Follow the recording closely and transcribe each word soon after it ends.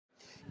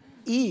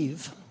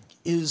Eve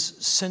is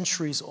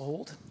centuries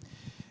old,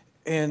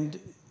 and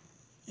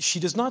she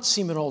does not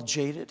seem at all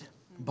jaded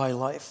by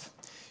life.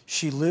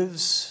 She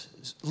lives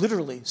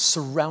literally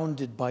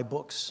surrounded by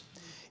books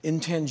in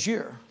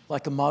Tangier,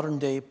 like a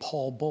modern-day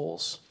Paul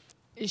Bowles.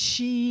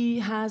 She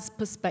has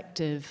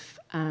perspective,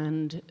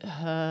 and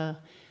her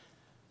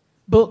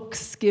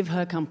books give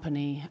her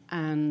company,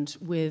 and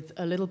with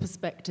a little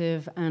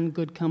perspective and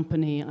good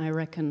company, I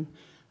reckon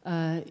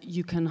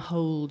you can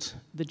hold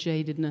the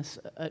jadedness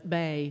at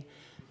bay.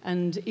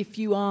 And if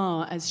you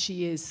are, as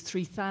she is,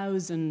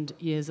 3,000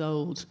 years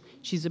old,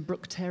 she's a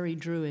Brooke Terry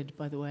druid,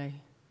 by the way,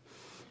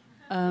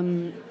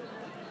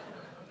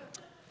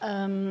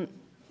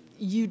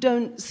 you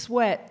don't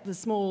sweat the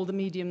small, the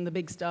medium, the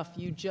big stuff.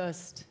 You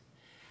just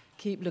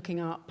keep looking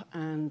up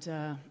and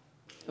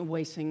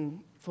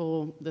waiting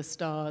for the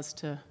stars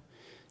to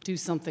do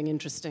something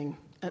interesting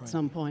at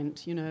some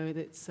point. You know,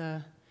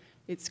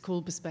 it's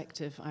called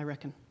perspective, I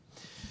reckon.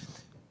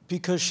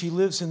 Because she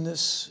lives in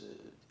this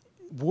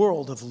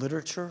world of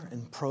literature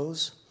and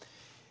prose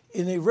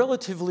in a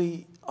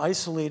relatively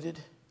isolated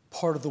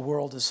part of the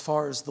world as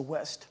far as the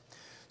West.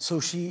 So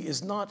she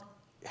is not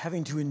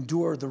having to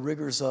endure the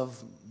rigors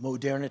of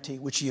modernity,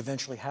 which she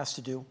eventually has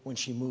to do when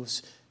she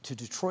moves to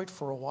Detroit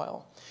for a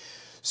while.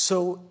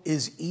 So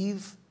is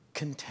Eve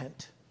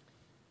content?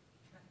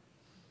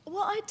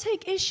 Well, I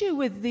take issue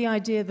with the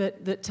idea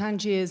that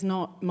Tangier is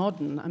not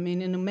modern. I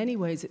mean, in many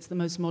ways, it's the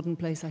most modern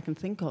place I can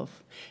think of.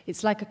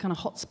 It's like a kind of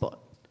hotspot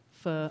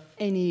for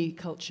any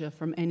culture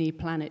from any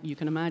planet you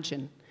can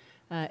imagine.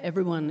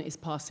 Everyone is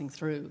passing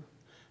through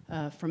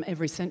from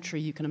every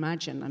century you can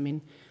imagine. I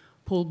mean,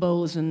 Paul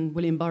Bowles and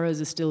William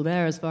Burroughs are still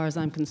there, as far as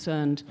I'm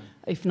concerned,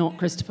 if not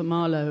Christopher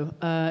Marlowe.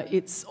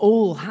 It's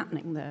all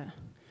happening there.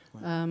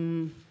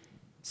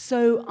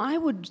 So I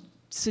would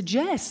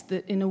suggest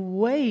that, in a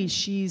way,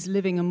 she's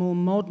living a more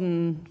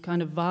modern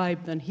kind of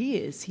vibe than he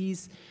is.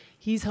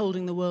 He's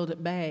holding the world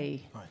at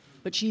bay,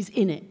 but she's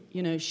in it.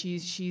 You know,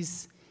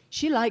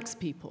 she likes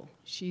people.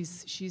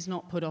 She's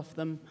not put off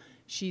them.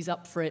 She's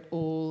up for it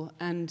all,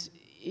 and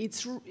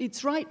it's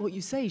right what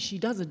you say. She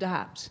does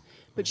adapt.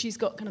 But she's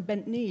got kind of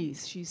bent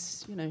knees.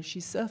 She's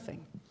surfing.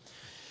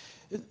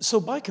 So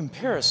by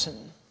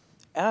comparison,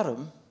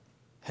 Adam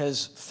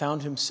has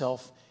found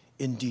himself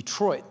in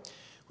Detroit,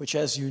 which,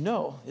 as you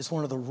know, is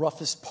one of the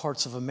roughest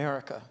parts of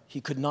America.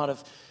 He could not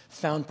have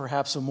found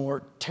perhaps a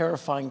more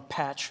terrifying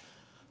patch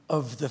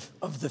of the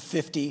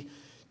 50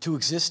 to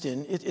exist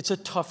in. It's a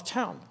tough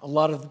town. A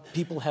lot of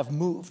people have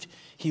moved.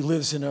 He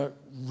lives in a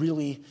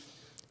really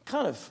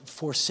kind of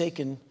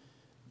forsaken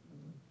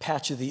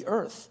patch of the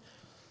earth.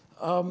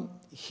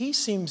 He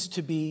seems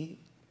to be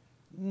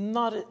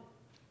not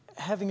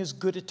having as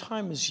good a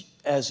time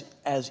as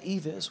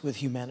Eve is with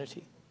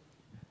humanity.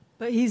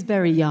 But he's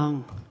very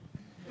young.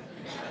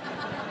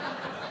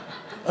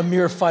 A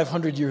mere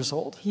 500 years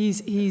old.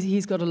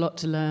 He's got a lot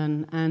to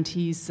learn, and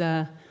he's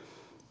got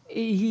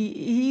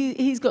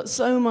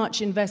so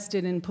much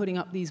invested in putting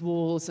up these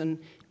walls and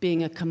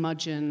being a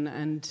curmudgeon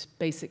and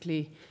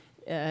basically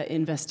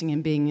investing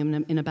in being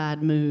in a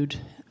bad mood.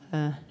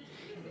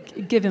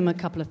 Give him a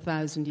couple of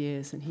 1,000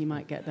 years and he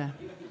might get there.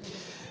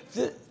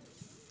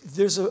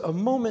 There's a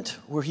moment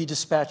where he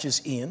dispatches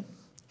Ian,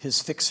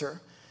 his fixer,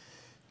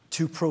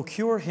 to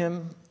procure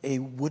him a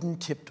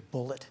wooden-tipped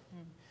bullet.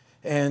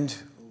 And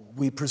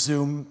we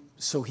presume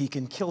so he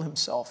can kill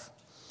himself.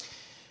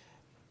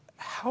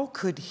 How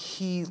could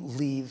he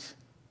leave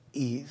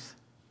Eve?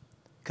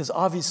 Because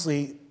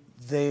obviously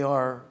they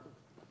are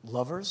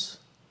lovers,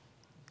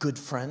 good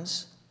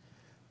friends.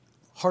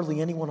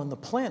 Hardly anyone on the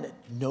planet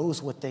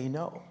knows what they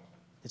know.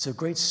 It's a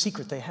great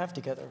secret they have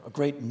together, a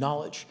great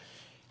knowledge.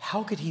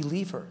 How could he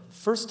leave her?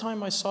 First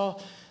time I saw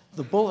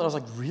the bullet, I was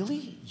like,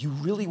 really? You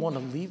really want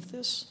to leave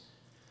this?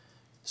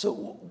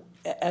 So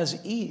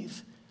as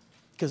Eve,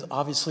 because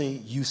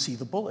obviously you see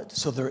the bullet,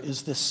 so there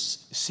is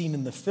this scene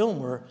in the film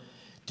where,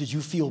 did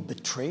you feel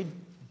betrayed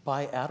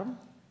by Adam?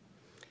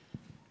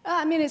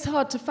 I mean, it's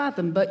hard to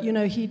fathom, but, you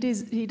know, he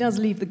does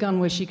leave the gun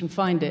where she can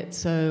find it,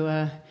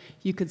 so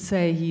you could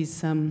say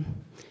he's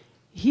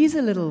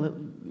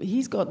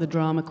got the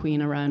drama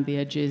queen around the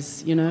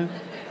edges, you know?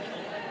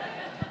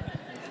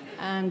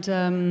 And,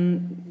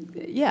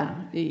 yeah,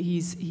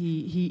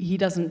 he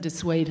doesn't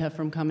dissuade her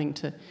from coming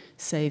to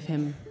save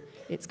him.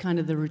 It's kind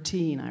of the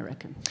routine, I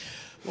reckon.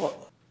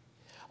 Well,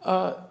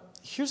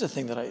 here's a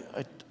thing that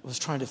I was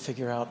trying to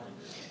figure out.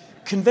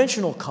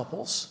 Conventional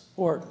couples,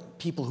 or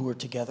people who are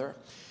together,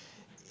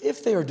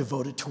 if they are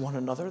devoted to one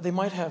another, they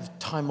might have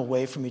time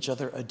away from each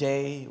other a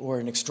day, or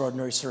in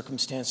extraordinary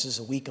circumstances,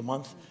 a week, a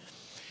month.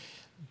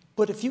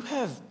 But if you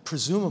have,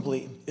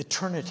 presumably,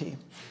 eternity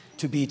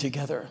to be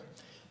together,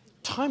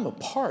 time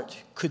apart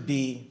could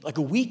be, like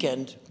a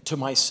weekend to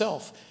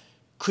myself,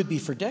 could be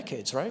for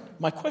decades, right?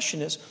 My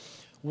question is,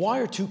 why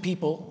are two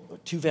people,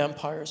 two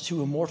vampires,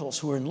 two immortals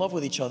who are in love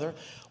with each other,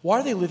 why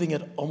are they living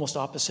at almost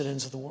opposite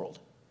ends of the world?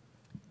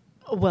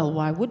 Well,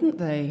 why wouldn't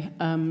they?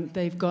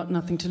 They've got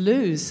nothing to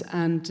lose,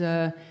 and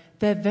they're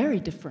very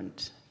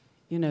different.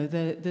 You know,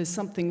 there's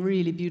something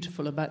really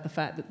beautiful about the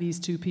fact that these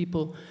two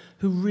people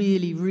who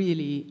really,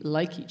 really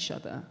like each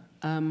other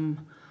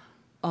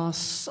are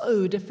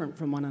so different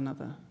from one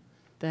another.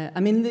 I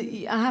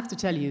mean, I have to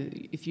tell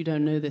you, if you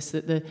don't know this,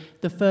 that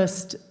the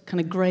first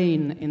kind of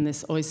grain in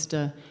this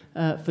oyster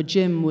for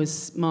Jim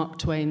was Mark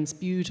Twain's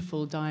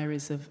beautiful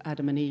Diaries of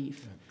Adam and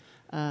Eve,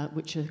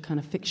 which are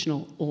kind of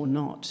fictional or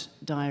not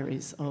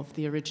diaries of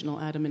the original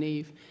Adam and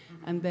Eve.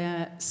 And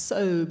they're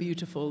so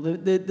beautiful.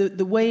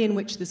 The way in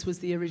which this was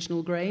the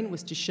original grain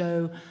was to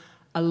show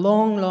a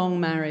long, long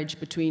marriage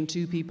between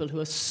two people who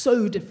are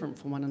so different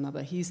from one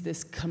another. He's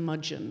this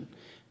curmudgeon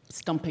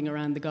stumping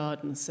around the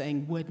garden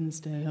saying,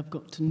 Wednesday, I've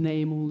got to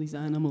name all these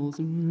animals.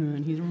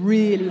 And he's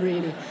really,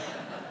 really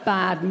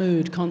bad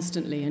mood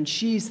constantly. And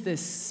she's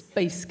this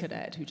space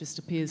cadet who just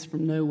appears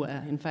from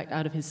nowhere, in fact,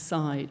 out of his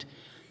side,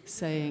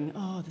 saying,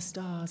 oh, the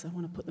stars, I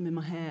want to put them in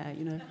my hair,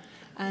 you know.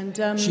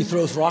 And she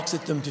throws rocks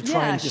at them to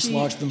try and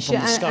dislodge them from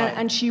the sky.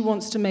 And she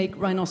wants to make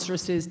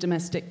rhinoceroses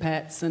domestic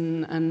pets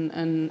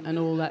and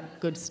all that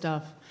good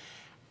stuff.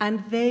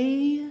 And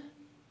they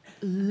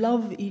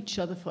love each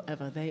other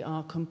forever. They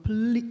are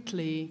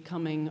completely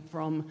coming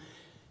from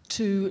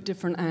two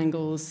different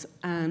angles,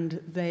 and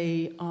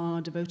they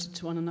are devoted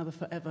to one another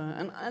forever.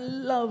 And I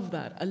love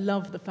that. I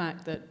love the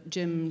fact that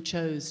Jim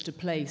chose to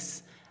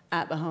place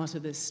at the heart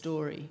of this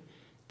story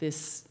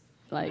this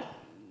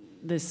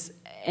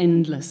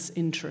endless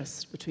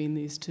interest between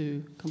these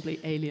two complete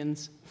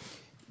aliens.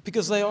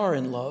 Because they are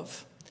in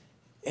love,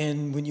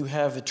 and when you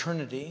have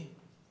eternity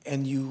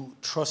and you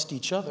trust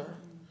each other,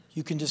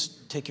 you can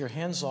just take your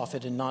hands off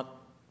it and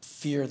not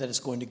fear that it's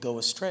going to go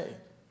astray.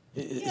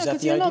 Is that the idea?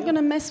 Because you're not going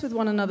to mess with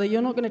one another.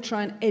 You're not going to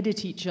try and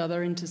edit each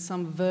other into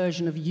some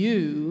version of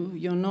you.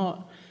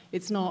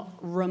 It's not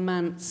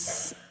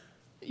romance,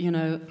 you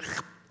know,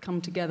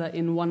 come together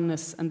in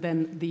oneness and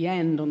then the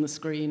end on the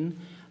screen.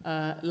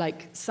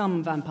 Like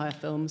some vampire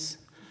films.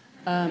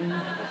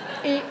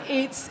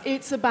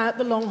 It's about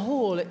the long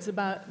haul. It's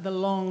about the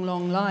long,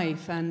 long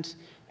life and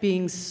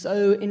being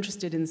so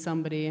interested in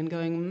somebody and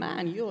going,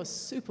 man, you're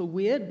super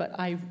weird, but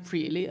I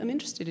really am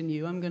interested in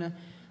you. I'm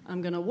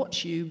gonna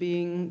watch you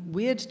being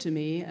weird to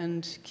me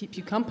and keep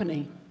you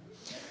company.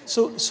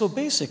 So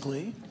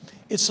basically,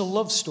 it's a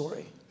love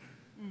story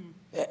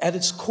at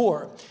its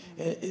core.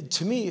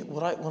 To me,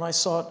 when I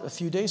saw it a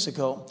few days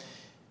ago,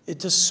 it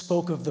just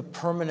spoke of the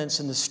permanence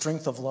and the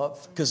strength of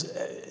love. Because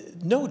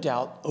no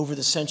doubt, over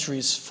the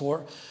centuries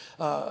for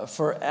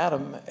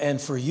Adam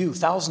and for you,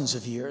 thousands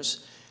of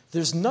years,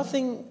 there's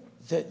nothing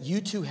that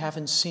you two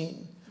haven't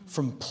seen,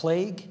 from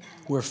plague,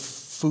 where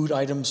food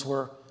items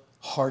were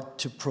hard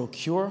to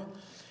procure,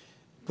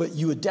 but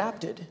you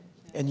adapted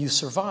and you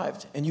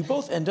survived, and you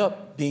both end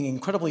up being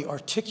incredibly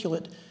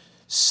articulate,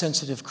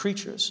 sensitive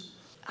creatures.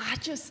 I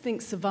just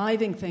think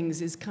surviving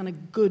things is kind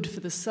of good for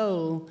the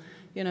soul.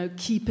 You know,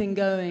 keeping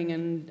going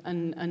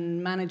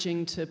and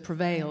managing to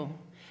prevail.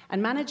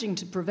 And managing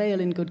to prevail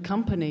in good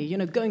company, you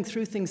know, going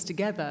through things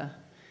together,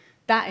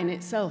 that in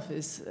itself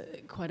is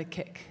quite a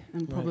kick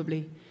and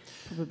probably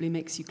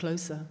makes you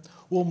closer.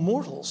 Well,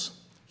 mortals,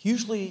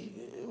 usually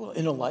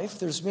in a life,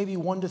 there's maybe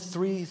 1 to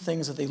 3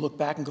 things that they look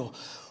back and go,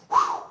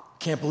 whew,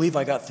 can't believe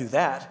I got through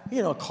that.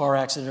 You know, a car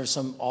accident or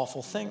some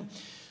awful thing.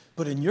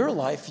 But in your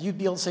life, you'd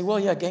be able to say, well,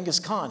 yeah,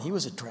 Genghis Khan, he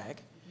was a drag.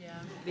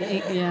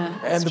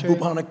 And the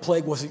bubonic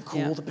plague wasn't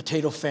cool, the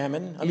potato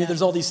famine. I mean,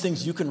 there's all these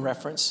things you can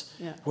reference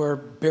where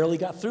barely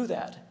got through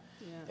that.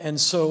 And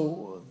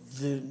so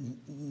the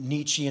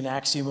Nietzschean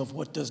axiom of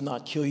what does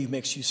not kill you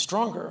makes you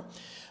stronger.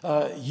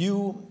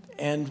 You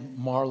and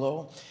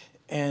Marlowe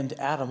and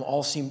Adam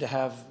all seem to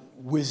have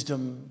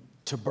wisdom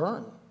to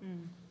burn.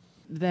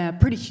 They're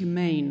pretty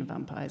humane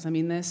vampires. I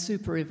mean, they're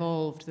super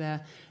evolved.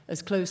 They're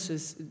as close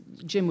as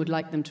Jim would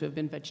like them to have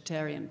been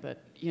vegetarian,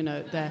 but you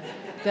know,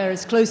 they're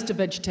as close to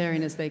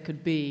vegetarian as they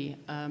could be,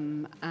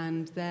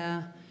 and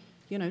they're,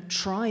 you know,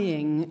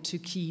 trying to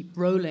keep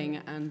rolling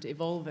and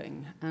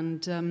evolving,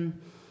 and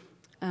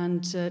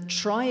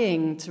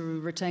trying to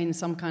retain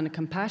some kind of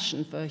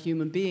compassion for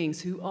human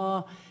beings who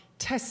are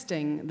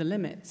testing the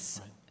limits.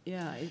 Right.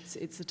 Yeah,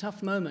 it's a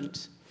tough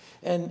moment.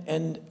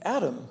 And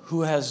Adam,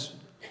 who has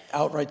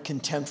outright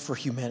contempt for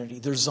humanity,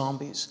 they're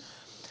zombies.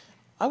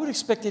 I would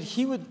expect that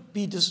he would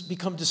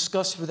become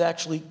disgusted with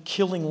actually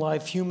killing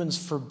live humans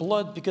for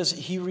blood, because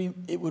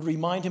it would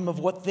remind him of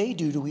what they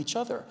do to each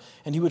other,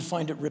 and he would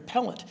find it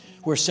repellent,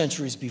 where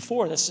centuries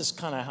before, that's just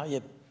kind of how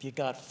you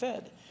got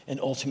fed, and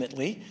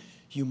ultimately,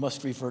 you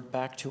must revert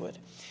back to it.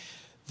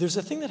 There's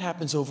a thing that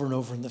happens over and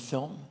over in the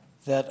film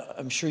that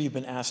I'm sure you've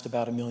been asked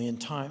about a million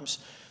times.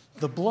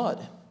 The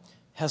blood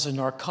has a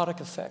narcotic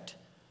effect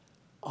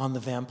on the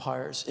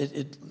vampires.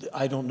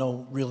 I don't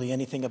know really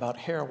anything about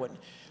heroin,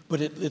 but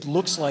it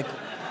looks like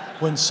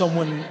when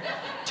someone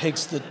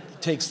takes the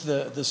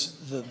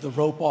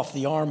rope off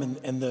the arm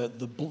and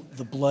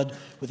the blood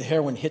with the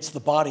heroin hits the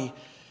body,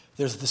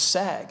 there's the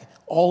sag.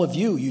 All of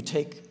you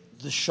take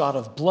the shot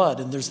of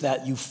blood, and there's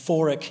that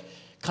euphoric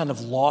kind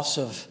of loss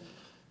of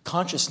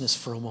consciousness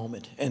for a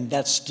moment, and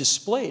that's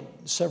displayed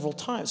several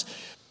times.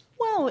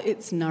 Well,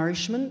 it's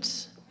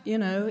nourishment. you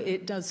know,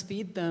 it does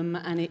feed them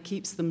and it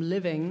keeps them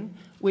living,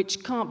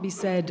 which can't be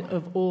said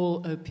of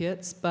all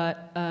opiates,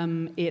 but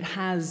it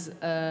has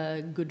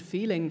a good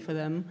feeling for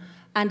them.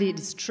 And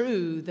it's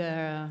true,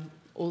 there are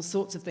all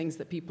sorts of things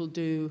that people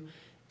do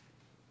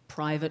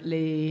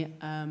privately,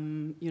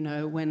 you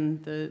know, when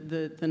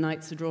the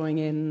nights are drawing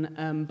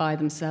in by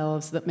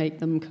themselves that make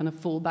them kind of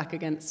fall back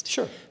against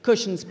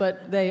cushions,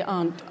 but they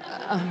aren't,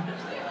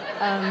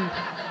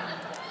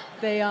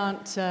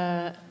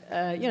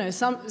 you know,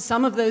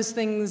 some of those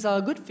things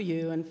are good for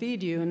you and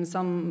feed you, and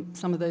some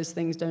of those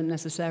things don't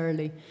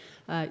necessarily.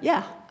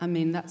 Yeah, I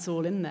mean, that's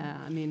all in there.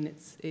 I mean,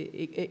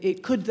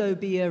 it could, though,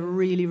 be a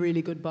really,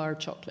 really good bar of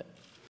chocolate.